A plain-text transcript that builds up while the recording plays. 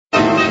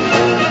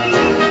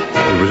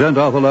present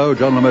Arthur Lowe,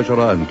 John Le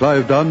Mesurier, and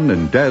Clive Dunn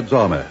in Dad's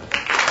Army.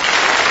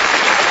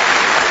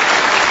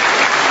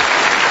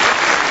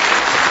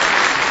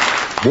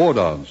 War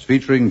Dance,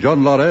 featuring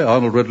John Lorry,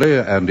 Arnold Ridley,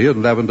 and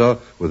Ian Lavender,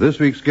 with this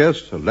week's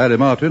guests, Laddie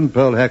Martin,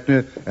 Pearl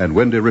Hackney, and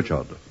Wendy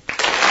Richard.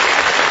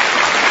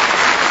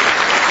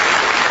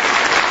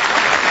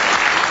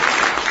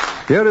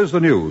 Here is the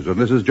news, and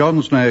this is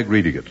John Snag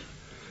reading it.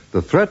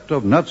 The threat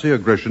of Nazi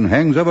aggression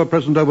hangs ever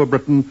present over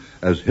Britain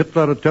as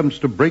Hitler attempts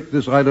to break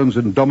this island's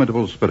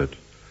indomitable spirit.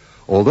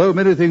 Although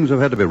many things have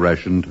had to be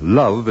rationed,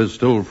 love is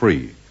still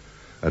free.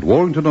 At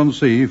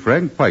Warrington-on-Sea,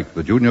 Frank Pike,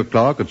 the junior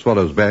clerk at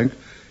Swallow's Bank,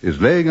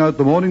 is laying out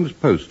the morning's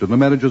post in the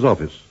manager's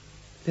office.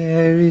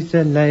 There is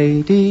a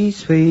lady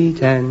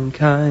sweet and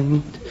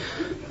kind,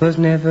 was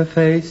never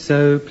face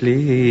so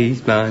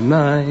pleased my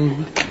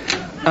mind.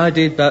 I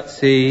did but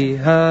see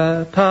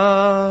her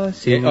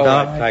passing by.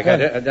 Right, Pike,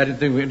 I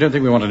don't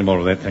think we want any more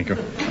of that, thank you.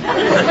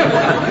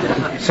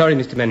 Sorry,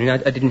 Mr. Manning, I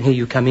didn't hear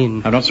you come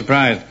in. I'm not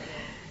surprised.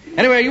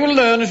 Anyway, you will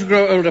learn as you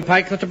grow older,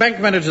 Pike, that the bank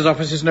manager's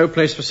office is no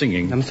place for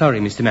singing. I'm sorry,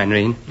 Mr.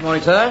 Mannering.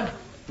 Morning, sir.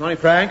 Morning,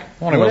 Frank.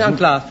 Morning, Wilson.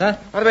 Uncle Arthur.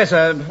 By the way,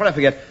 sir, before I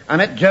forget, I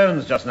met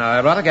Jones just now. I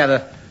rather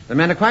gather the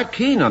men are quite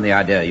keen on the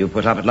idea you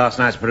put up at last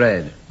night's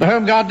parade. The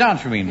Home Guard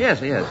dance, you mean?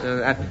 Yes.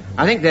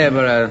 I think they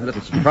were a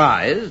little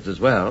surprised as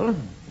well.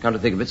 Come to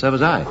think of it, so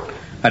was I.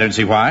 I don't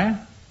see why.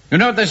 You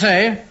know what they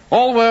say?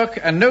 All work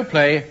and no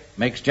play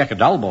makes Jack a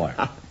dull boy.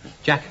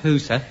 Jack who,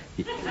 sir?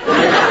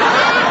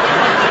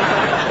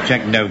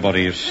 Jack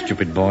nobody, you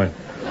stupid boy.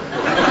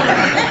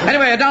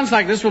 Anyway, a dance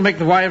like this will make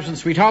the wives and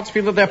sweethearts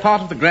feel that they're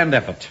part of the grand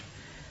effort.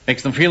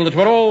 Makes them feel that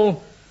we're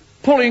all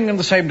pulling in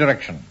the same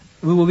direction.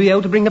 We will be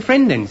able to bring a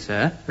friend in,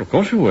 sir. Well, of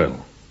course you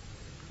will.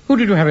 Who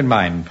did you have in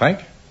mind,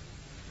 Pike?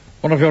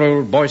 One of your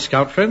old Boy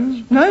Scout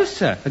friends? No,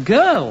 sir, a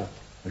girl.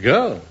 A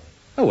girl?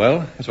 Oh,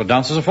 well, that's what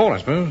dancers are for, I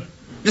suppose.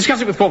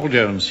 Discuss it with Corporal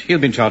Jones. He'll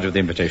be in charge of the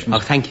invitation. Oh,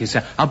 thank you,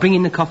 sir. I'll bring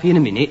in the coffee in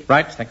a minute.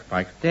 Right, thank you,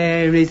 Pike.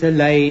 There is a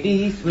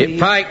lady sweet...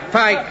 Pike!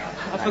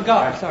 I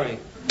forgot, sorry.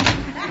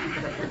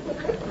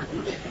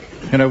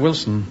 You know,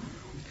 Wilson,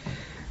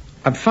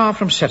 I'm far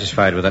from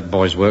satisfied with that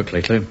boy's work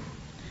lately. He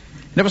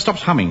never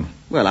stops humming.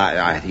 Well,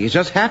 I think he's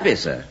just happy,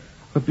 sir.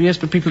 But yes,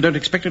 but people don't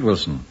expect it,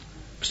 Wilson.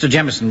 Mr.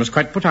 Jamison was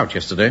quite put out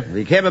yesterday.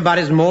 He came about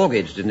his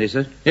mortgage, didn't he,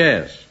 sir?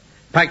 Yes.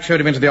 Pike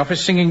showed him into the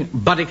office singing,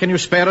 "Buddy, can you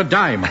spare a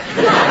dime?"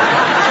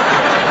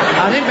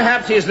 I think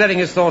perhaps he is letting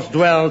his thoughts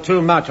dwell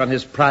too much on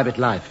his private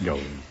life. No,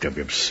 don't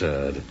be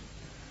absurd. He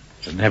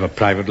doesn't have a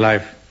private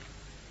life.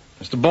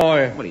 Just a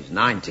boy. Well, he's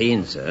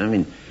 19, sir. I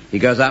mean, he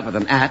goes out with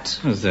an at.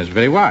 That's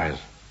very wise.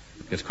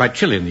 It's quite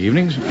chilly in the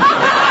evenings. Oh,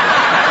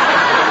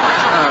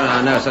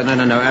 no, sir,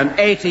 no. An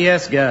 80-year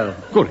girl.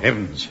 Good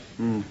heavens.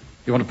 You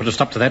want to put a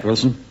stop to that,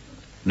 Wilson?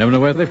 Never know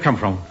where they've come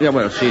from. Yeah,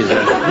 well, she's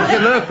a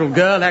local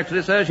girl,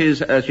 actually, sir.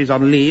 She's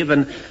on leave,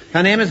 and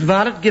her name is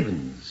Violet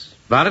Gibbons.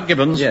 Violet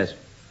Gibbons? Yes.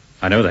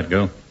 I know that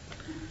girl.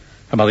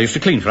 Her mother used to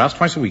clean for us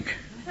twice a week.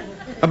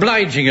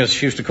 Obliging us,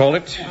 she used to call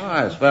it. Oh,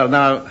 yes. Well,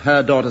 now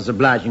her daughter's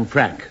obliging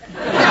Frank.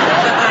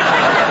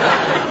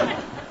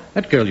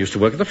 That girl used to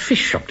work at the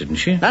fish shop, didn't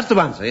she? That's the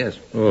one, sir, yes.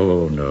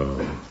 Oh,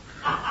 no.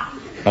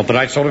 Not the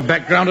right sort of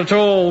background at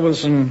all,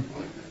 Wilson.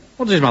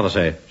 What does his mother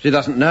say? She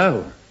doesn't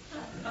know.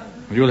 Well,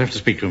 you'll have to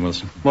speak to him,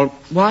 Wilson. Well,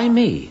 why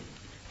me?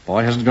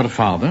 Boy hasn't got a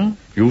father.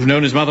 You've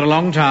known his mother a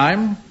long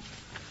time.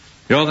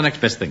 You're the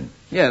next best thing.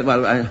 Yeah,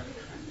 well,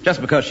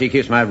 just because she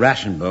keeps my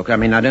ration book, I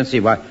mean, I don't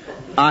see why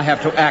I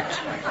have to act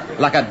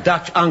like a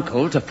Dutch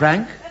uncle to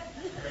Frank.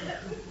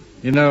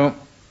 You know,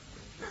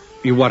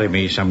 you worry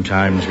me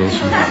sometimes,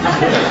 Wilson.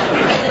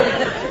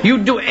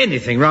 You'd do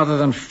anything rather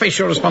than face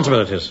your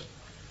responsibilities.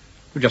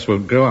 You just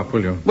won't grow up,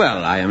 will you?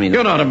 Well, I mean...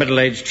 You're not a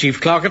middle-aged chief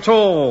clerk at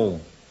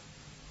all.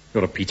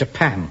 You're a Peter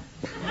Pan.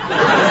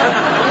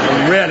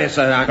 Really,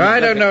 sir... I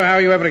don't know how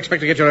you ever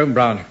expect to get your own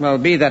branch. Well,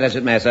 be that as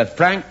it may, sir,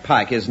 Frank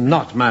Pike is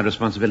not my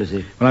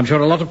responsibility. Well, I'm sure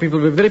a lot of people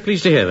will be very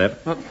pleased to hear that.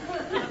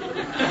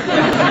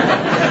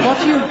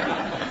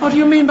 What do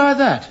you mean by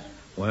that?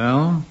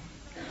 Well,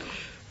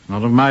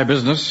 none of my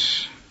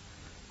business.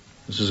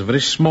 This is a very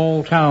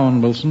small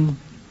town, Wilson.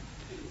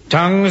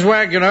 Tongues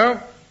wag, you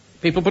know.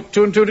 People put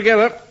two and two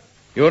together.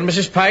 You and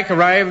Mrs. Pike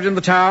arrived in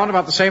the town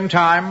about the same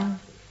time.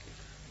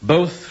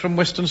 Both from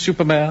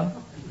Weston-super-Mare.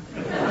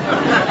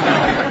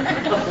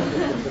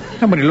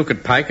 And when you look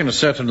at Pike in a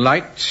certain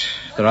light,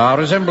 there are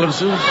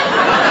resemblances. The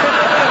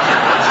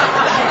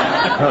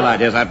whole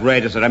idea is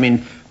outrageous, sir. I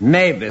mean,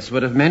 Mavis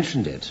would have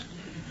mentioned it.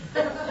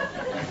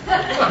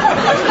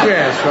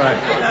 Yes,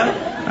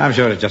 right. I'm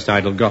sure it's just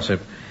idle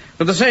gossip.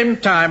 But at the same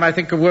time, I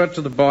think a word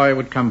to the boy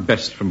would come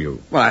best from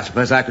you. Well, I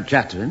suppose I could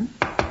chat to him.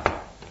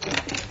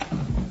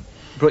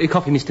 Brought your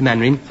coffee, Mr.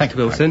 Mannering. Thank you,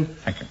 Wilson. Pike.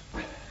 Thank you.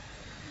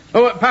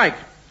 Oh, Pike,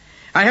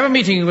 I have a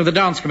meeting with the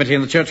dance committee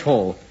in the church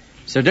hall,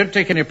 so don't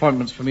take any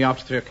appointments for me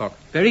after 3 o'clock.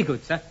 Very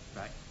good, sir.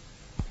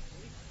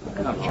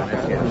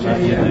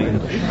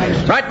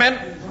 Right, men.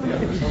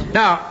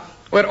 Now,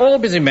 we're all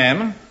busy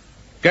men,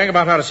 going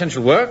about our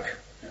essential work,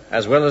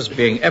 as well as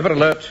being ever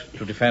alert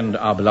to defend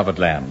our beloved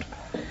land.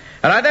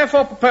 And I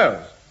therefore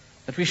propose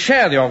that we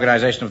share the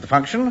organisation of the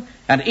function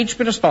and each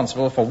be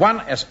responsible for one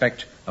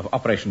aspect of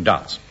Operation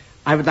Dance.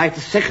 I would like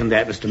to second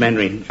that, Mr.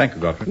 Mannering. Thank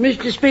you, Godfrey.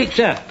 Mr.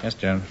 Speaker. Yes,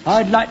 Joan.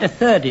 I'd like to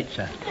third it,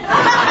 sir.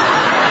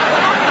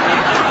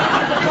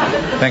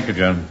 Thank you,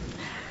 Joan.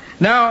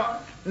 Now,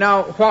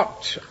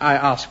 what I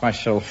ask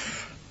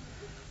myself,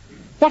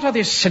 what are the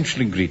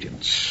essential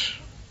ingredients?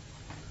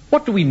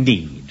 What do we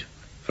need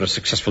for a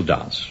successful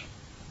dance?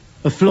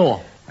 The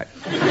floor. I'm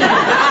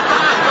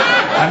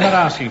not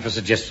asking for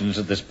suggestions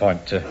at this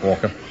point,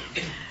 Walker.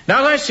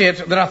 Now, as I see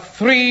it, there are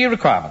 3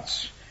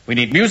 requirements. We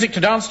need music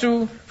to dance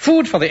to,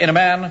 food for the inner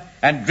man,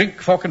 and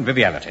drink for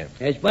conviviality.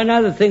 There's one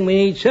other thing we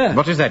need, sir.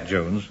 What is that,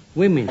 Jones?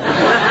 Women.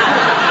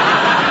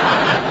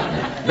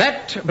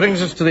 That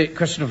brings us to the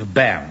question of a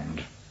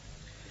band.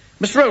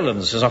 Miss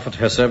Rowlands has offered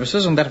her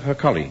services and that of her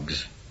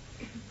colleagues.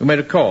 You may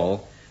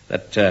recall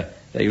that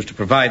they used to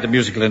provide the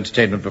musical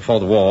entertainment before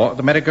the war at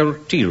the medical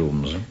tea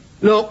rooms.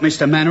 Look,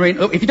 Mr. Mannering,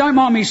 look, if you don't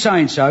mind me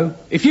saying so,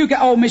 if you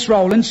get old Miss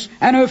Rowlands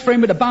and her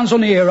friend with the buns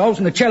on the ear holes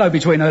and the cello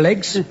between her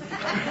legs,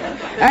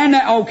 and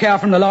that old cow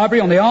from the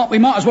library on the ark, we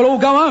might as well all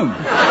go home.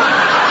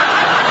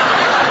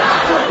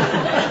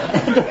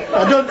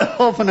 I don't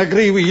often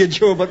agree with you,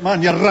 Joe, but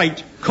man, you're right.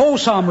 Of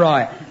course I'm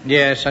right.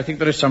 Yes, I think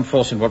there is some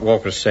force in what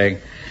Walker is saying.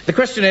 The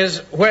question is,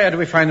 where do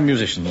we find the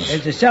musicians?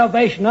 There's the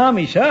Salvation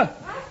Army, sir.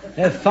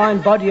 They're a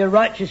fine body of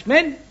righteous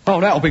men. Oh,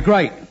 that'll be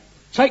great.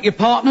 Take your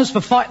partners for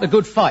fight the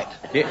good fight.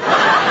 Yeah.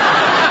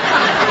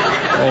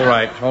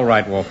 All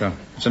right, Walker.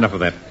 It's enough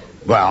of that.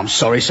 Well, I'm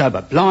sorry, sir,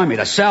 but blimey,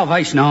 the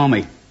Salvation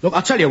Army. Look,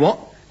 I'll tell you what,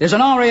 there's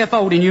an RAF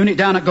holding unit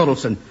down at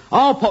Goddleton.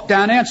 I'll pop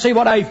down there and see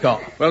what they've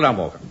got. Well done,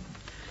 Walker.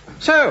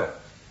 So,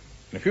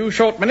 in a few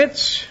short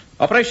minutes,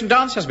 Operation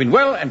Dance has been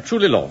well and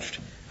truly launched.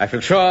 I feel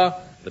sure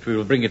that we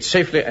will bring it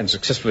safely and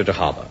successfully to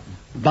harbour.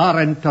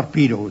 Barring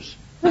torpedoes.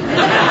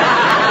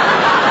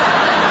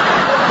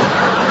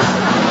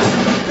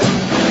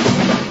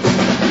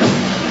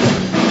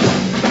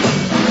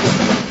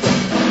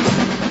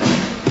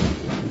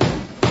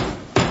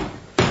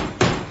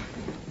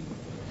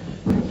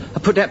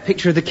 Put that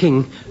picture of the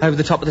king over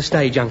the top of the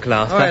stage, Uncle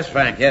Arthur. Oh, yes,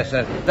 Frank, yes,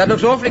 sir. That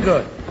looks awfully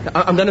good.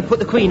 I'm going to put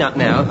the Queen up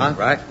now.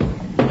 Right.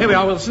 Here we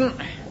are, Wilson.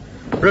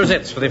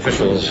 Rosettes for the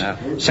officials.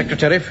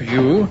 Secretary for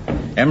you.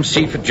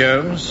 MC for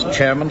Jones.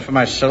 Chairman for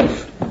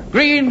myself.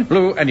 Green,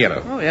 blue, and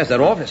yellow. Oh, yes,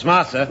 they're awfully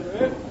smart,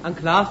 sir.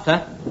 Uncle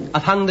Arthur,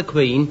 I've hung the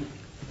Queen.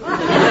 Well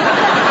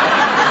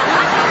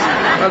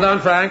done,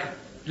 Frank.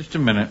 Just a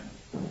minute.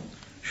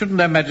 Shouldn't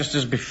their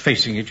majesties be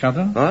facing each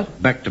other? What?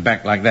 Back to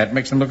back like that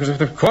makes them look as if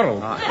they've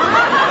quarrelled.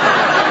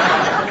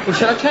 Well,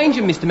 shall I change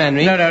him, Mr.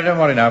 Mannering? No, don't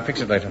worry now.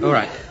 Fix it later. All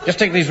right. Just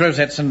take these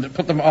rosettes and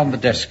put them on the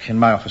desk in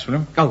my office, will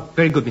you? Oh,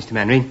 very good, Mr.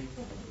 Mannering.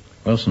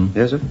 Wilson.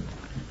 Yes, sir?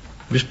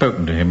 Have you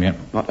spoken to him yet?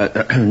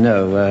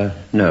 No,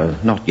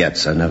 not yet,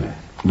 sir, no.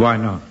 Why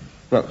not?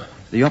 Well,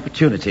 the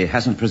opportunity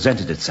hasn't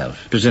presented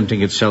itself.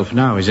 Presenting itself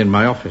now is in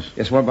my office.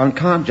 Yes, well, one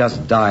can't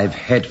just dive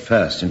head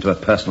first into a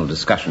personal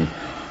discussion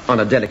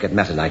on a delicate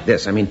matter like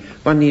this. I mean,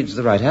 one needs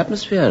the right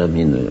atmosphere. I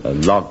mean, a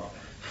log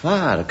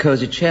fire, a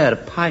cosy chair, a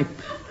pipe,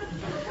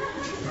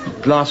 a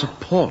glass of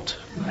port.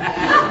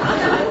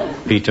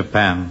 Peter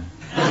Pan.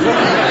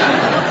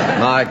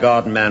 My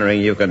God,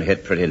 Mannering, you can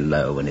hit pretty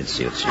low when it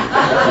suits you. All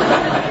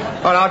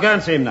right, I'll go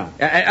and see him now.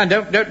 And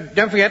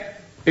don't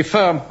forget, be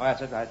firm. Oh,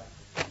 that's it, right.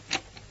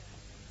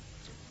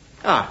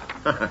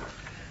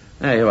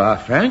 There you are,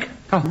 Frank.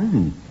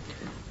 Oh.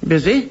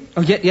 Busy?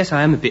 Oh, yes,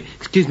 I am a bit.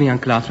 Excuse me,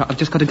 Uncle Arthur. I've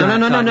just got to go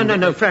outside.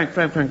 No, Frank,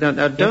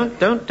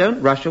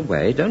 don't rush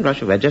away. Don't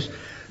rush away. Just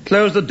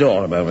close the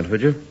door a moment,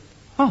 would you?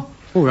 Oh,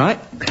 all right.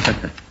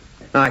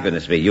 My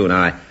goodness me, you and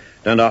I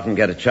don't often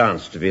get a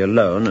chance to be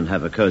alone and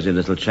have a cosy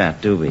little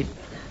chat, do we?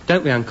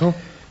 Don't we, Uncle?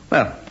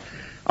 Well,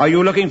 are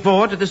you looking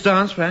forward to this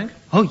dance, Frank?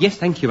 Oh, yes,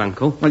 thank you,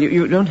 Uncle. Well,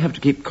 you don't have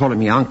to keep calling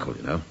me Uncle,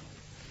 you know.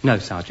 No,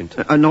 Sergeant.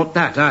 Not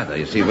that either,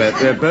 you see.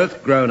 We're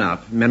both grown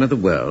up, men of the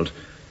world.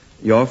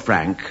 You're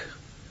Frank.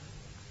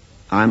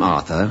 I'm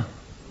Arthur.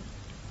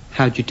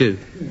 How'd you do?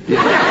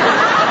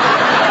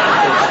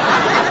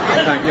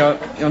 Frank,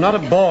 you're not a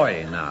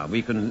boy now.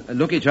 We can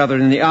look each other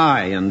in the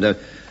eye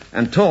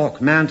and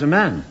talk man to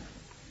man.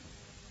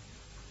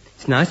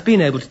 It's nice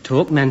being able to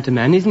talk man to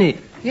man, isn't it?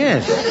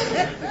 Yes.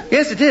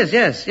 Yes, it is.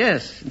 Yes,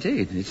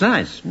 indeed. It's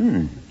nice.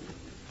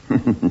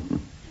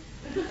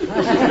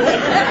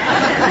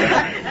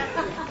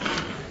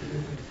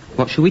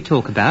 What shall we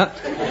talk about?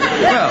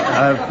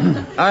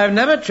 Well, I've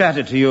never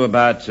chatted to you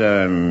about,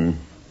 girls,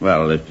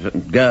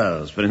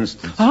 for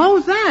instance. Oh,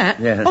 that?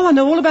 Yes. Oh, I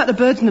know all about the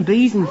birds and the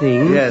bees and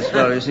things. Yes,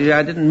 well, you see,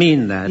 I didn't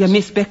mean that. Yeah,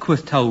 Miss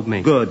Beckworth told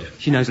me. Good.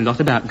 She knows a lot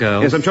about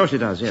girls. Yes, I'm sure she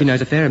does, yes. She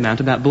knows a fair amount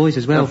about boys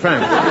as well. Well,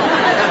 Frank,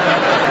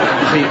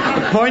 see,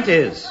 the point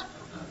is,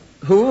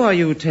 who are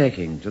you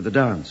taking to the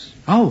dance?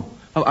 Oh,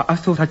 I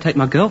thought I'd take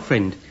my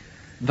girlfriend,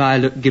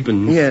 Violet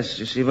Gibbons. Yes,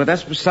 you see, well,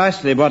 that's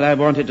precisely what I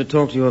wanted to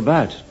talk to you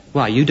about.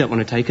 Why, you don't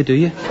want to take her, do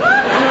you?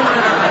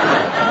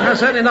 No,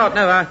 certainly not.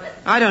 No,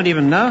 I don't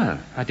even know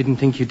her. I didn't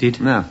think you did.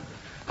 No.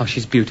 Oh,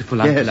 she's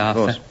beautiful, Uncle Yes, of Arthur.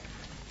 course.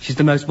 She's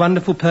the most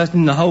wonderful person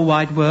in the whole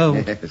wide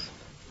world. Yes.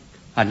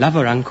 I love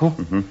her, Uncle.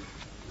 Mm-hmm.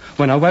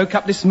 When I woke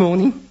up this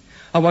morning,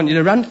 I wanted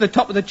to run to the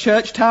top of the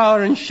church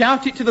tower and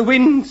shout it to the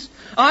winds.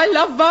 I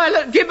love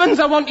Violet Gibbons,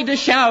 I wanted to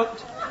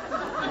shout.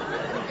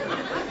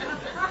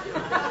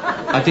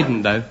 I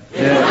didn't, though.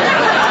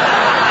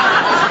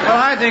 Well,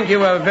 I think you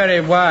were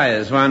very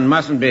wise. One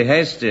mustn't be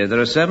hasty. There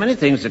are so many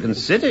things to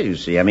consider, you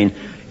see. I mean,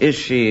 is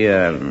she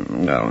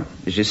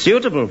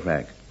suitable,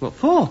 Frank? What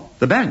for?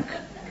 The bank.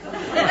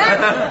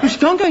 Well, she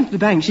can't go into the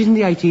bank. She's in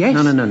the ATS.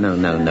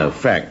 No,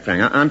 Frank.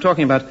 I'm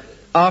talking about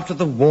after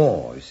the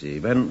war, you see,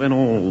 when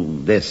all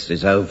this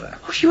is over.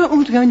 Oh, she won't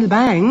want to go in the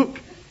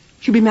bank.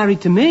 She'll be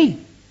married to me.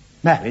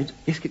 Married?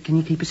 Yes, can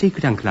you keep a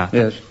secret, Uncle Arthur?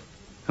 Yes.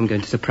 I'm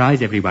going to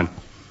surprise everyone.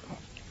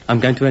 I'm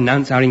going to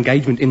announce our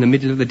engagement in the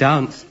middle of the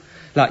dance,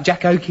 like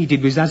Jack Oakey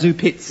did with Zazu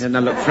Pitts. Yeah,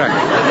 now, look, Frank,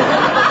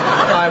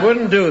 I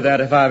wouldn't do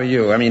that if I were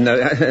you. I mean,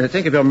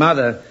 think of your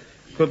mother.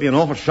 It could be an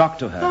awful shock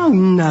to her. Oh,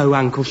 no,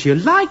 Uncle, she'll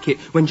like it.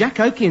 When Jack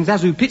Oakey and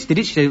Zazu Pitts did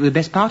it, she said it was the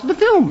best part of the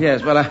film.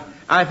 Yes, well,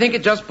 I think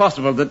it's just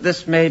possible that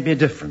this may be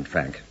different,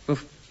 Frank. Well,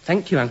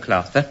 thank you, Uncle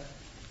Arthur.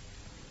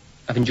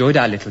 I've enjoyed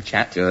our little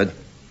chat. Good.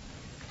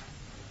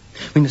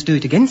 We must do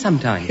it again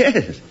sometime.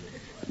 Yes.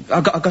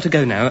 I've got to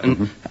go now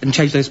and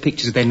change those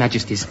pictures of their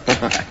majesties.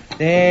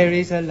 There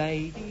is a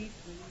lady.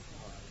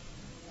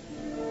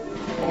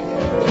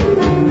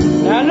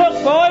 Now look,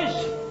 boys,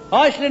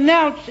 I shall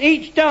announce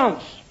each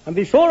dance. And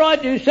before I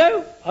do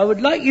so, I would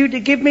like you to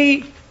give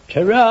me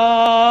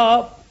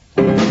ta-ra.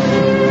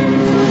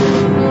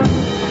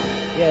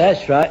 Yeah,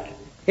 that's right.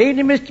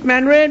 Evening, Mr.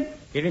 Mainwaring.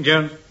 Evening,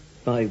 Jones.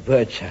 My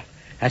word, sir.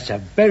 That's a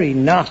very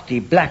nasty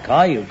black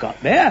eye you've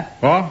got there.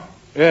 What?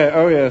 Yeah,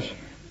 oh, yes.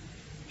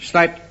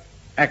 Slight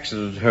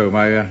accident at home.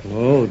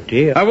 Oh,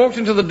 dear. I walked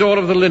into the door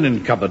of the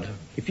linen cupboard.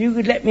 If you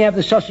could let me have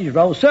the sausage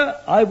roll, sir,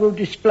 I will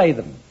display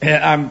them.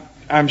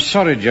 I'm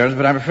sorry, Jones,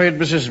 but I'm afraid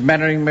Mrs.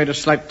 Mannering made a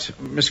slight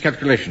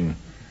miscalculation.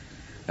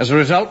 As a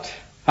result,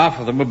 half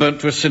of them were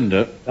burnt to a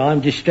cinder.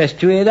 I'm distressed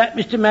to hear that,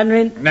 Mr.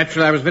 Mainwaring.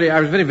 Naturally, I was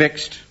very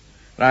vexed.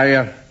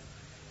 I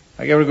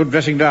gave her a good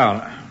dressing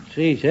down.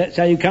 See, sir, that's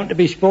how you come to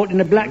be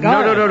sporting a black eye.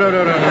 No.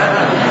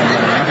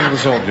 Nothing of the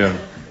sort, Jones.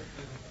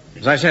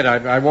 As I said,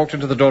 I walked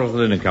into the door of the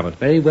linen cupboard.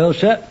 Very well,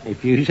 sir,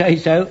 if you say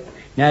so.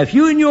 Now, if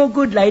you and your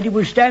good lady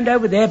will stand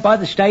over there by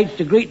the stage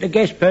to greet the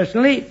guests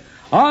personally,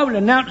 I will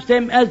announce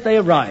them as they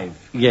arrive.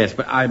 Yes,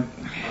 but I'm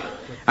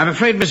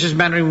afraid Mrs.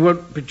 Mannering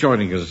won't be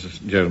joining us,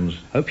 Jones.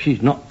 Hope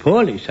she's not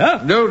poorly,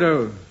 sir.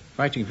 No.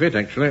 Fighting fit,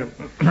 actually.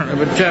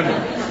 But,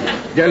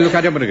 yeah, look,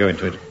 I don't want to go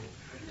into it.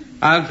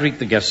 I'll greet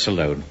the guests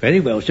alone.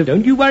 Very well, sir.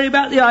 Don't you worry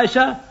about the eye,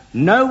 sir.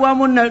 No one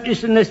will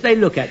notice unless they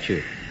look at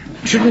you.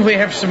 Shouldn't we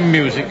have some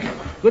music?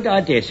 Good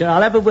idea, sir.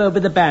 I'll have a word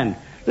with the band.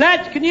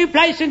 Lads, can you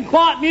play some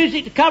quiet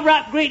music to cover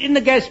up greeting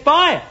the guests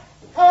by?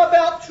 How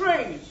about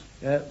trees?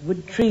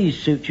 Would trees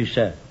suit you,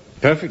 sir?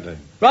 Perfectly.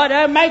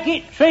 Righto, make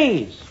it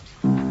trees.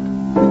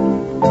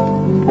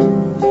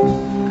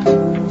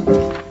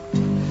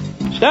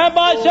 Stand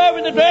by, sir,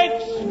 with the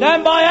drinks.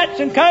 Stand by, hats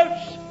and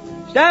coats.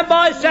 Stand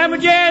by,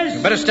 sandwiches.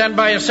 You better stand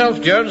by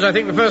yourself, Jones. I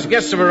think the first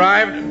guests have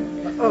arrived.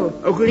 Oh,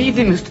 good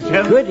evening, Mr.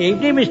 Jones. Good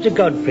evening, Mr.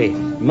 Godfrey.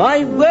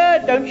 My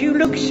word, don't you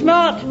look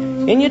smart?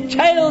 In your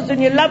tails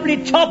and your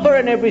lovely topper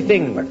and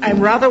everything.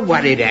 I'm rather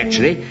worried,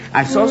 actually.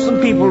 I saw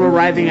some people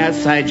arriving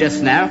outside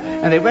just now,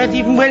 and they weren't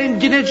even wearing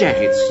dinner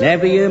jackets.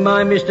 Never you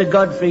mind, Mr.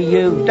 Godfrey.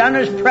 You've done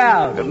us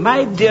proud.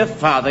 My dear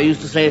father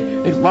used to say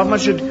that one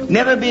should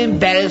never be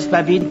embarrassed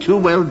by being too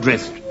well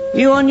dressed.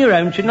 You on your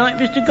own tonight,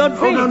 Mr.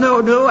 Godfrey? Oh,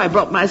 no. I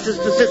brought my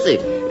sister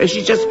Sissy.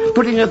 She's just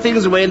putting her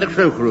things away in the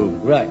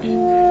cloakroom. Right.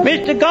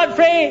 Mr.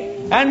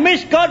 Godfrey and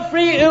Miss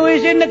Godfrey, who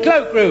is in the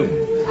cloakroom.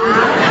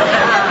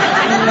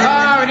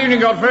 Good evening,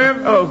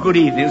 Godfrey. Oh, good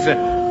evening, sir.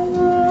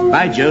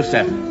 By Jove,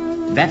 sir,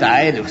 that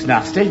eye looks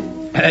nasty.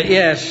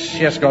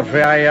 Yes,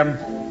 Godfrey. I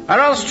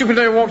rather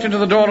stupidly walked into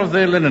the door of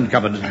the linen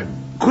cupboard.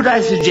 Could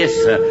I suggest,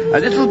 sir, a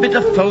little bit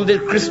of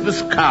folded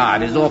Christmas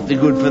card is awfully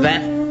good for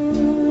that.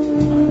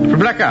 For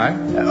black eye?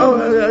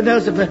 No,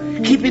 sir, for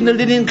keeping the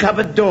linen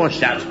cupboard door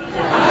shut.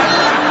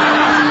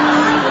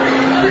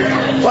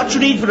 What you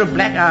need for a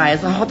black eye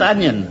is a hot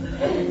onion.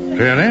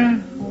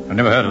 Really? I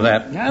never heard of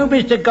that. No,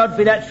 Mr.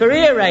 Godfrey, that's for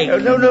earache.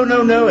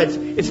 No.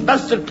 It's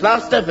mustard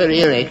plaster for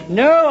earache.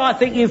 No, I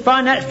think you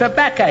find that's for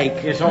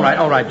backache. Yes, all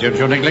right, Jones.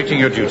 You're neglecting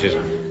your duties.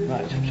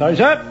 Right. Sorry,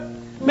 sir.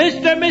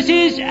 Mr. and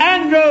Mrs.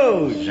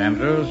 Andrews. Miss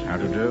Andrews, how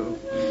do you do?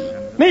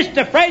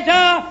 Mr.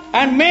 Fraser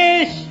and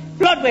Miss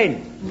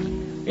Blodwin.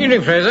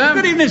 Evening, Fraser.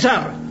 Good evening,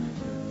 sir.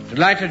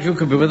 Delighted you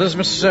could be with us,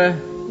 Miss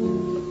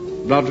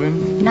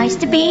Blodwin. Nice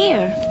to be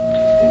here.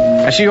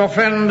 I see your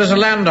friend is a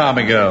land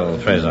army girl,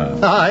 Fraser.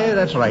 Aye,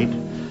 that's right.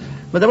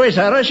 By the way,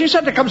 sir, she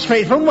said to come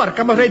straight from work.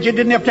 I'm afraid she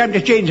didn't have time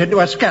to change into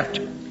a skirt.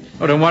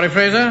 Oh, don't worry,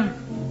 Fraser.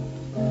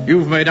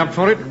 You've made up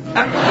for it.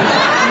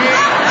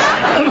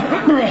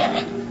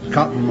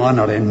 Cotton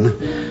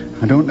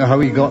Wannerin. I don't know how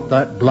he got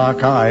that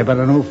black eye, but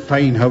I know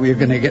fine how you're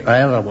going to get the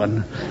other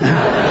one.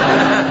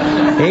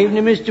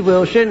 Evening, Mr.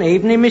 Wilson.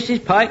 Evening,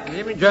 Mrs. Pike.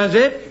 Evening,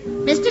 Jonesy.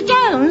 Mr.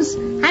 Jones,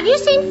 have you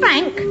seen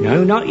Frank?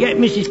 No, not yet,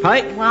 Mrs.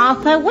 Pike.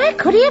 Arthur, where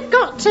could he have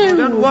got to?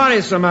 Don't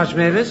worry so much,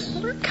 Mavis.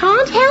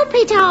 Can't help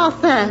it,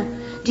 Arthur.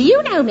 Do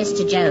you know,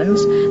 Mr.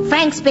 Jones,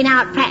 Frank's been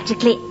out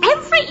practically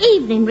every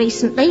evening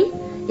recently.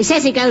 He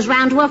says he goes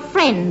round to a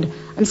friend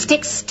and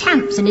sticks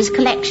stamps in his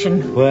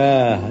collection.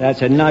 Well,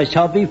 that's a nice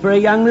hobby for a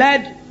young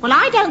lad. Well,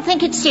 I don't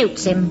think it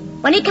suits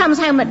him. When he comes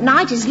home at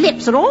night, his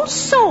lips are all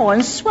sore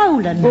and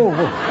swollen. Oh.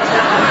 Well,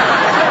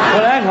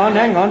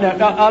 hang on.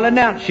 I'll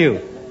announce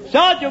you.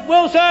 Sergeant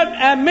Wilson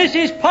and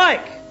Mrs.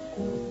 Pike.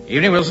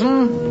 Evening,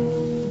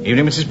 Wilson.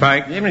 Evening, Mrs.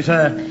 Pike. Evening,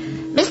 sir.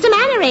 Mr.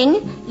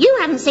 Mannering, you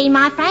haven't seen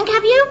my Frank,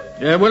 have you?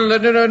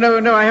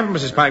 No, I haven't,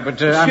 Mrs. Pike,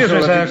 but I'm Excuse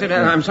me, sure...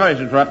 sir. I'm sorry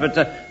to interrupt, but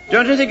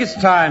don't you think it's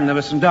time there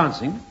was some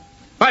dancing?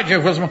 By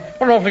Jove, Wilson,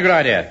 what an awfully good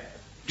idea.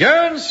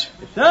 Jones,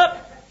 Sir?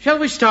 shall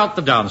we start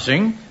the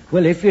dancing?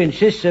 Well, if you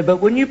insist, sir, but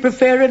wouldn't you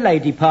prefer a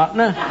lady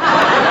partner?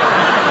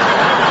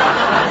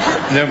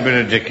 Don't be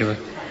ridiculous.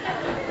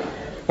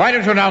 Why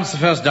don't you announce the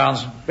first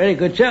dance? Very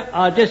good, sir.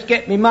 I'll just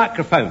get me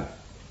microphone.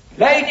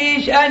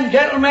 Ladies and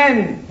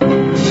gentlemen,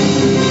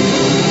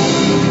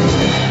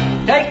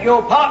 take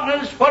your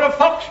partners for a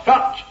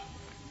foxtrot.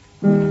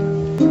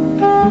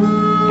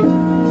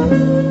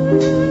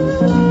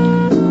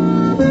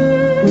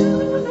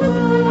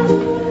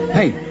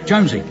 Hey,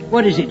 Jonesy,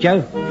 What is it,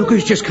 Joe? look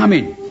who's just come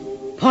in.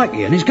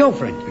 Pikey and his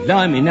girlfriend.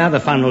 Blimey, now the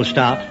fun will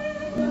start.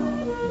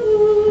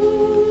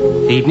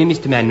 Evening,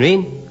 Mr.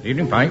 Mannering. Good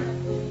evening, Pike.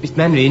 Mr.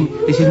 Mannering,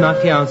 this is my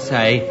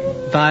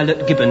fiancée,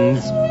 Violet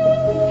Gibbons.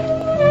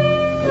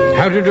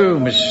 How do you do,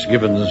 Miss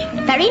Gibbons?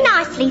 Very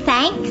nicely,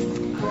 thanks.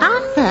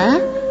 Arthur,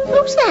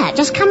 who's that?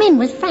 Just come in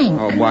with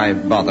Frank. Oh, why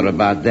bother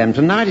about them?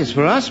 Tonight is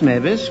for us,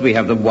 Mavis. We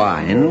have the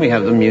wine, we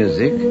have the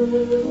music,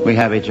 we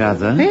have each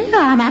other. Yeah,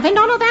 I'm having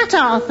none of that,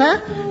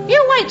 Arthur.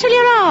 You wait till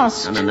you're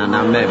asked. No,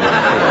 Mavis.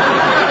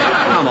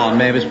 Come on,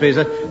 Mavis, please.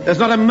 There's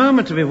not a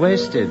moment to be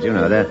wasted, you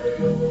know. They're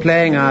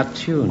playing our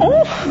tune.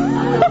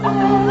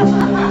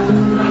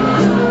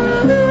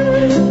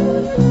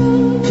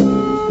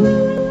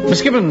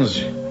 Miss Gibbons,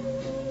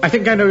 I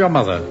think I know your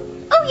mother.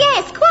 Oh,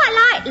 yes,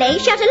 quite likely.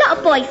 She had a lot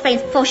of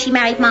boyfriends before she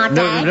married my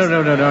dad. No, I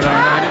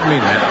didn't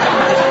mean that.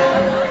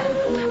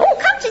 Oh,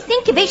 come to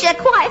think of it, she had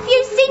quite a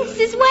few since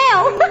as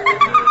well.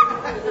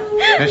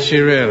 Has she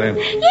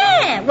really?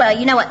 Yeah, well,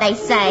 you know what they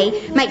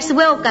say. Makes the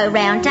world go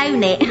round,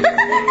 don't it?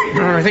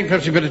 Oh, I think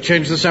perhaps you'd better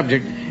change the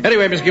subject.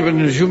 Anyway, Miss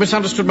Gibbons, you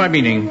misunderstood my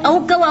meaning.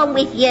 Oh, go on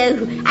with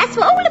you. That's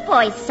what all the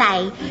boys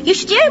say. You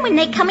should hear 'em when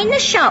they come in the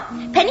shop.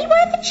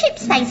 Pennyworth of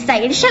chips, they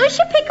say, and show us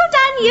your pickled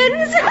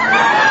onions.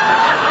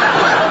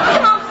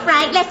 Come on,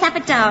 Frank, let's have a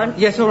dance.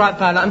 Yes, all right,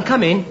 Violet, I'm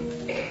coming.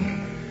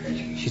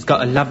 She's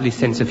got a lovely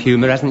sense of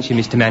humour, hasn't she,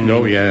 Mr.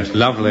 Mannering? Oh, yes,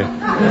 lovely.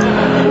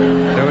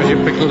 Show us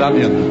your pickled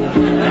onion.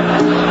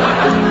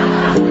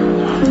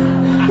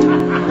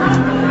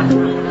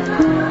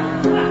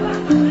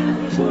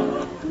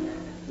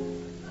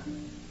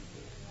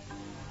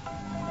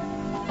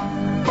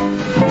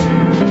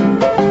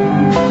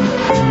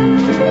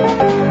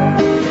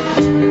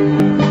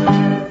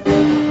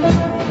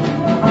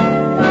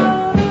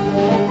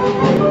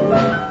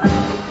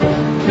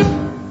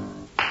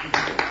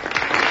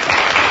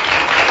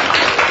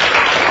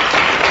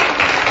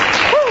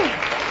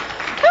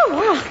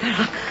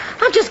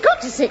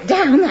 Sit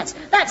down.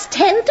 That's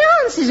 10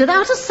 dances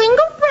without a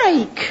single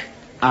break.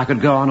 I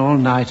could go on all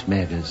night,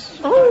 Mavis.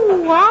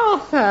 Oh,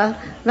 Arthur,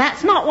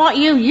 that's not what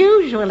you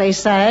usually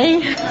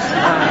say.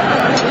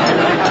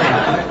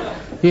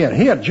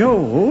 Here,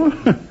 Joe.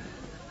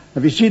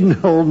 Have you seen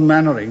old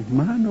Mannering?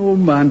 Man, oh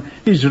man,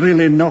 he's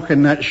really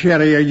knocking that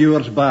sherry of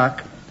yours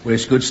back. Well,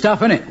 it's good stuff,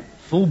 isn't it?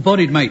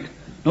 Full-bodied, mate.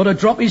 Not a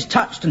drop is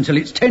touched until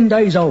it's 10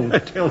 days old.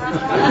 Hello,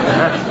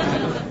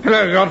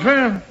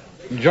 Godfrey.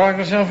 Enjoying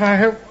yourself, I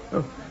hope?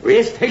 Oh,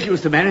 yes, thank you,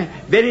 Mr. Manning.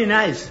 Very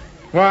nice.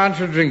 Why aren't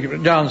you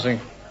drinking, dancing?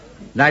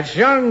 Night's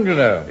young, you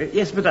know.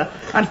 Yes, but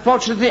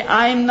unfortunately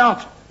I'm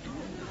not.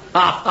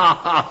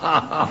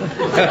 That's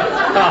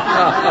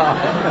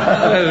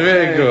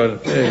very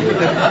good. Very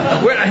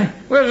good.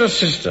 Where's your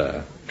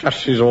sister?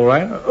 Trust she's all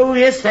right? Oh,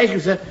 yes, thank you,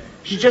 sir.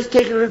 She's just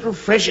taken a little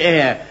fresh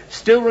air.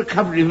 Still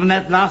recovering from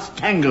that last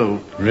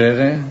tango.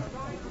 Really?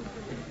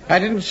 I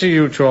didn't see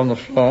you two on the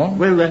floor.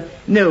 Well,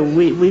 no,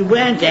 we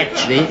weren't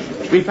actually.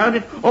 We found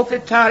it awfully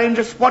tiring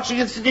just watching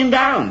it sitting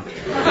down.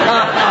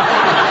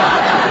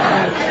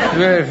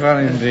 Very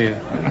funny indeed.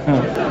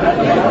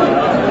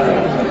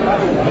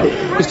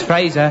 Mr.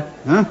 Fraser.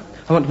 Huh?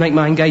 I want to make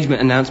my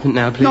engagement announcement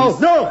now, please.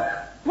 No.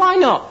 Why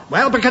not?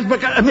 Well, because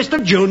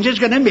Mr. Jones is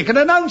going to make an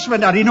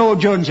announcement, are you know,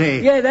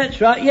 Jonesy? Yeah,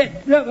 that's right. Yeah,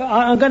 look,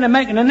 I'm going to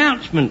make an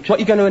announcement. What are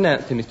you going to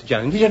announce to Mr.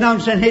 Jones? He's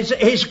announcing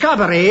his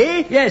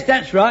cabaret. Yes,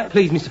 that's right.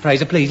 Please, Mr.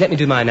 Fraser, please, let me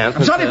do my I'm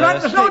announcement sorry,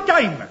 Frank, first. there's no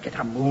time. Get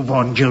a move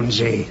on,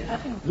 Jonesy.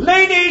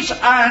 Ladies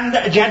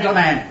and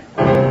gentlemen,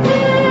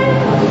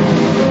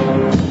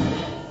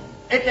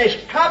 it is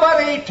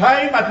cabaret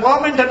time at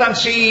Warrington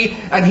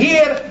and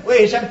here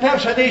is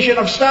impersonation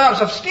of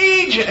stars of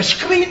stage,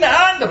 screen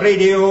and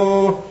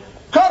radio.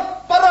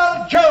 Clerk,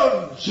 Barrel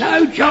Jones!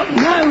 No, Jock,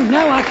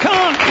 no, I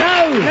can't,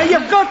 no. Now,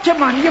 you've got to,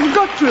 man, you've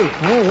got to.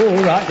 Oh,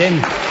 all right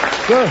then.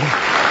 Good.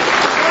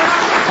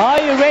 Are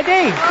you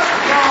ready?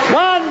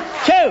 1,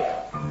 2.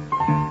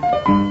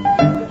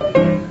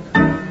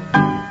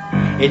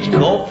 It's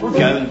Corporal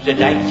Jones at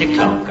 8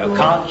 o'clock. Oh,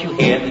 can't you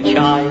hear the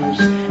chimes?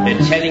 They're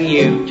telling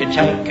you to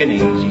take an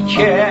easy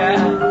chair.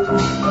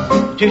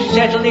 To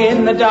settle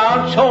in the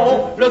dance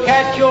hall, look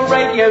at your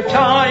radio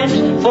times,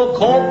 for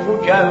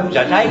Corporal Jones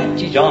at 8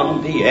 is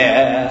on the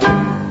air.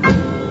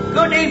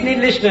 Good evening,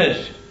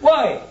 listeners.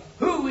 Why,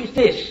 who is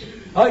this?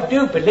 I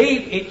do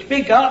believe it's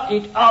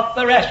big-hearted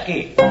Arthur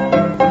Askey.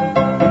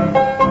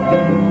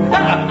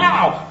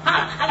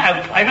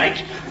 Hello,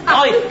 playmates.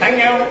 I thank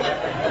you.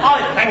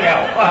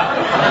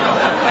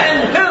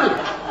 And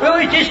who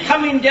is this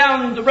coming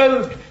down the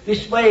road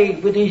this way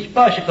with his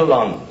bicycle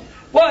on?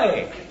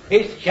 Why,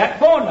 it's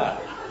Jack Warner.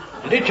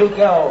 Little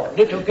girl,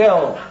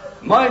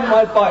 mind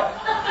my bike.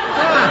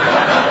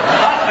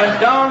 Up and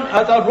down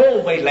at the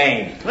railway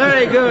lane.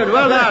 Very good.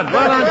 Well done,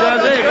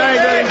 Jonesy. Very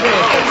good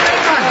indeed.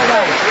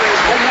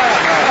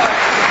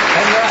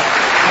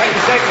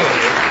 Thank you.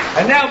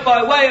 And now,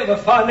 by way of a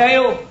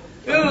finale,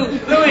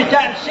 who is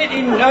that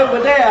sitting over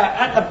there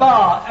at the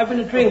bar having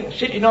a drink,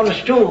 sitting on a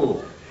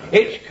stool?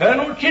 It's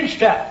Colonel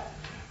Chinstrap.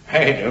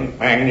 Hey, don't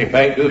bang if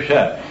I do,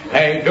 sir.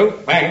 Hey,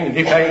 don't bang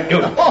if I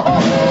do.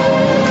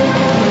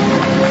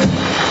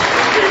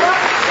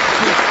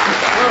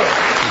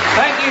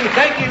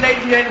 Thank you,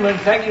 ladies and gentlemen.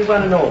 Thank you,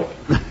 one and all.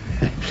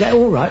 Is that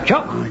all right,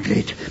 Chuck?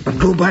 Great. But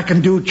go back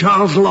and do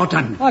Charles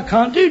Lawton. I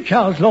can't do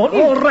Charles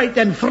Lawton. All right,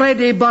 then,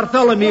 Freddie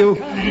Bartholomew.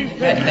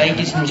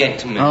 Ladies and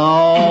gentlemen.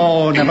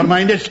 Oh, never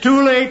mind, it's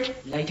too late.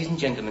 Ladies and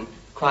gentlemen,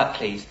 quiet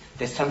please.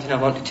 There's something I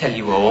want to tell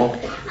you all.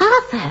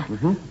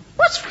 Arthur,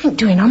 what's Frank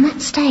doing on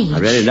that stage?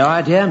 I've really no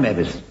idea,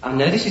 Mavis. I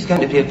know this is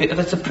going to be a bit of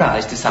a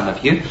surprise to some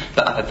of you,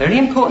 but I've a very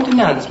important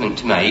announcement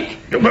to make.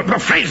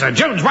 But Fraser,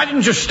 Jones, why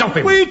didn't you stop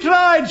him? We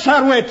tried,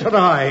 sir, we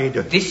tried.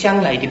 This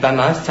young lady by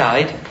my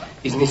side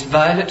is Miss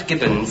Violet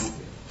Gibbons,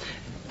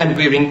 and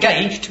we're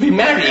engaged to be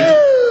married.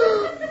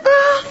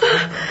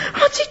 Arthur,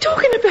 what's he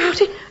talking about?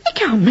 He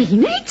can't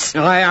mean it.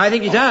 I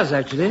think he does,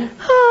 actually.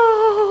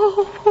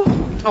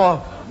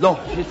 Oh, Look,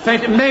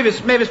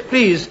 Mavis,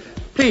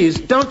 please,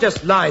 don't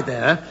just lie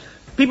there.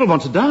 People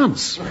want to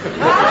dance.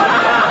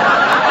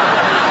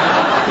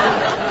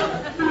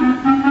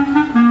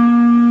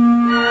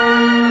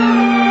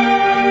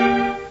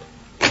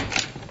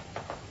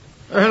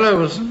 Hello,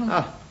 Wilson.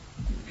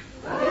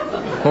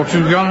 Thought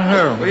you'd gone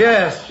home. Well,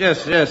 yes,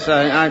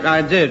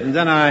 I did. And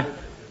then I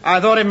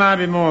thought it might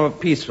be more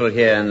peaceful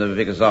here in the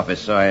vicar's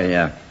office, so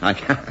I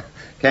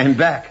came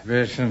back.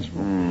 Very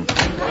sensible.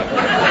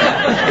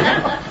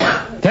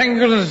 Thank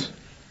goodness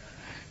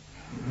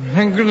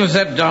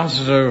that dance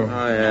is over.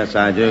 Oh, yes,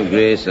 I do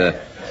agree, sir.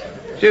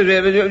 Excuse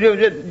me,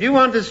 do you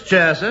want this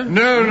chair, sir?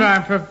 No,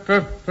 I'm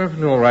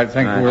perfectly all right,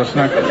 thank you, Wilson.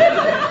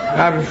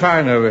 I'll be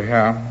fine over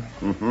here.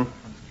 Mm-hmm.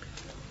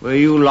 Were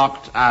you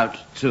locked out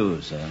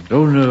too, sir?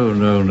 Oh, no,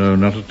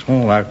 not at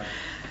all.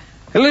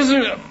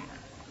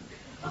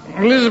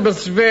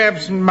 Elizabeth's very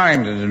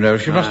absent-minded, you know.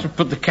 She must have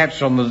put the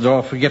catch on the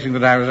door, forgetting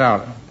that I was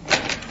out.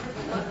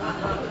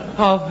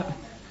 Oh,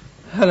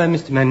 hello,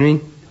 Mr.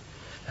 Mannering.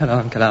 Hello,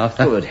 Uncle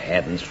Arthur. Good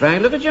heavens,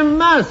 Frank, look at your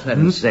mouth, for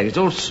heaven's sake. It's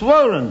all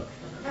swollen.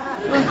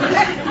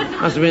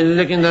 Must have been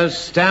licking those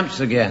stamps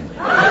again.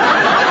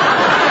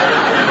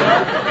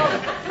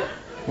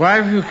 Why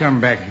have you come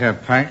back here,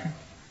 Pike?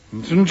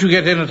 Didn't you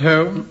get in at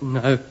home?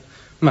 No.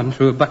 Mum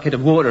threw a bucket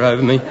of water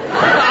over me. Very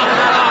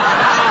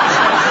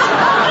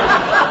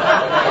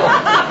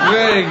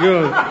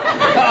good.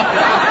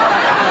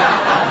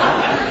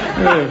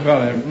 Very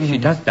funny. She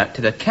does that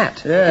to the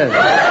cat. Yes.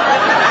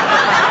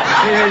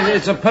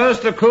 It's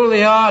supposed to cool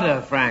the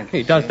ardour, Frank.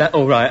 He does that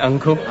all right,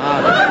 Uncle.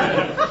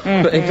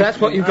 But if that's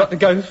what you've got to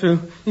go through,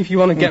 if you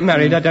want to get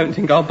married, I don't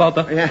think I'll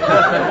bother. Yeah.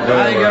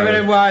 I think you're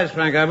very wise,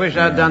 Frank. I wish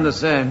I'd done the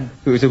same.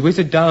 It was a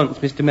wizard dance,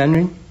 Mr.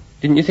 Mannering.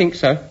 Didn't you think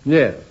so?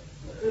 Yeah.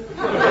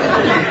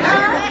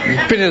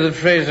 Pity that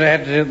Fraser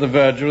had to hit the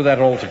verge with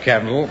that altar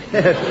candle.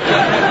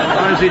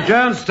 Honestly,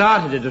 Jones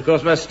started it, of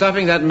course, by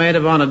stuffing that maid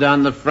of honour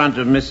down the front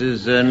of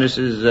Mrs.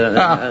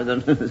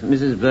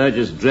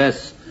 Verger's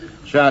dress,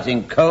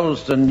 shouting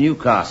Colston,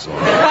 Newcastle.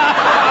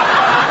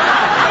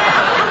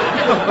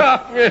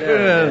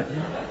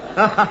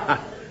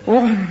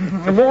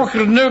 Walker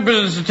had no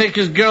business to take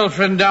his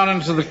girlfriend down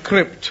into the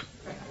crypt.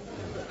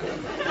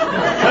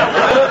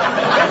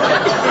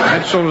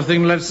 That sort of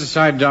thing lets the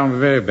side down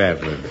very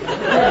badly.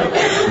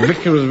 The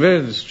vicar was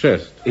very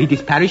distressed.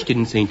 Edith Parrish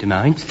didn't seem to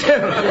mind.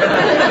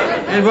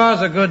 It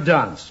was a good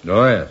dance.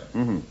 Oh, yes.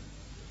 Mm-hmm.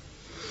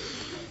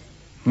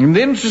 In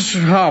the interest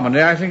of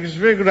harmony, I think it's a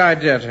very good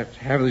idea to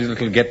have these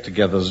little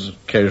get-togethers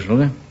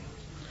occasionally.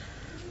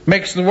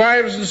 Makes the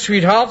wives and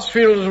sweethearts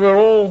feel as we're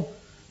all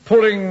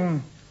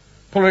pulling...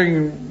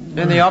 in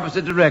the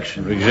opposite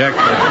direction.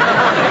 Exactly.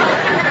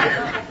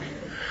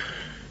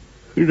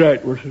 Good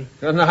night, Wilson.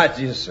 Good night,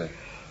 dear sir.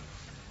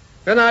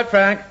 Good night,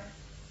 Frank.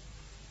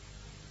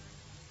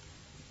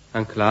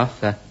 Uncle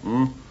Arthur.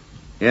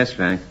 Yes,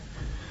 Frank.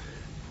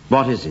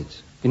 What is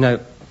it? You know,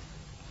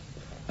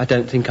 I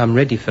don't think I'm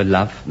ready for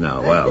love.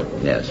 No, well,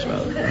 yes,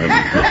 well.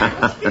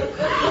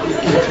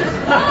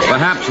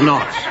 Perhaps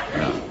not.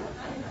 No.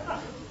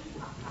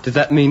 Does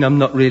that mean I'm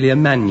not really a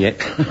man yet?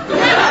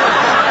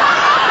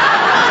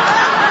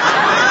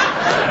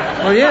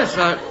 Oh, yes,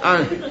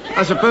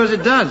 I suppose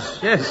it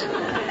does, yes.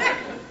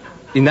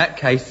 In that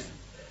case,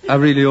 I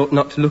really ought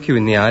not to look you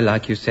in the eye,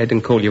 like you said,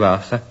 and call you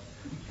Arthur,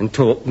 and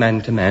talk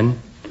man to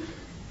man.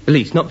 At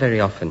least, not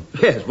very often.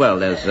 Yes, well,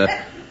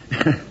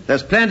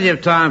 there's plenty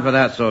of time for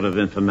that sort of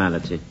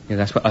informality. Yeah,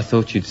 that's what I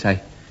thought you'd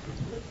say.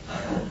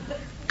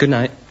 Good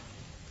night,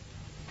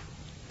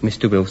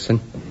 Mr.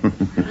 Wilson.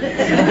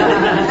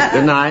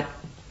 Good night,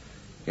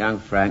 young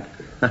Frank.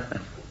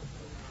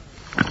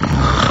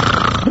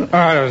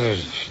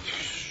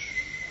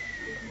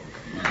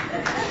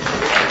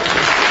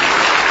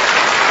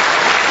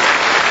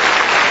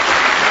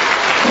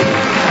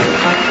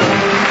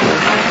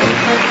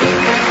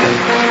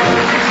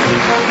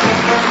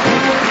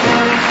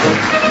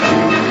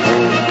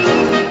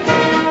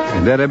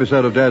 In that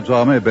episode of Dad's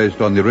Army,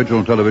 based on the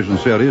original television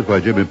series by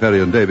Jimmy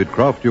Perry and David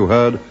Croft, you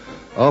heard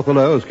Arthur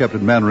Lowe as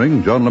Captain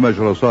Mannering, John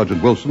LeMessurier as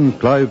Sergeant Wilson,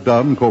 Clive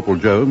Dunn, Corporal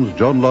Jones,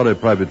 John Lorry,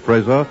 Private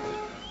Fraser,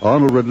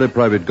 Arnold Ridley,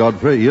 Private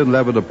Godfrey, Ian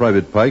Lavender,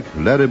 Private Pike,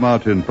 Larry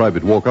Martin,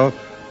 Private Walker,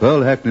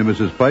 Pearl Hackney,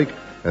 Mrs. Pike,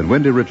 and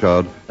Wendy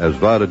Richard as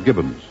Violet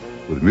Gibbons,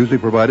 with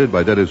music provided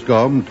by Dennis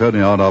Gorm,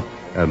 Tony Arnott,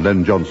 and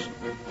Len Johnson.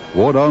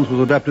 War Dance was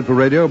adapted for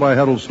radio by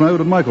Harold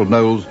Snowd and Michael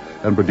Knowles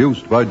and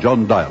produced by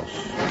John Dias.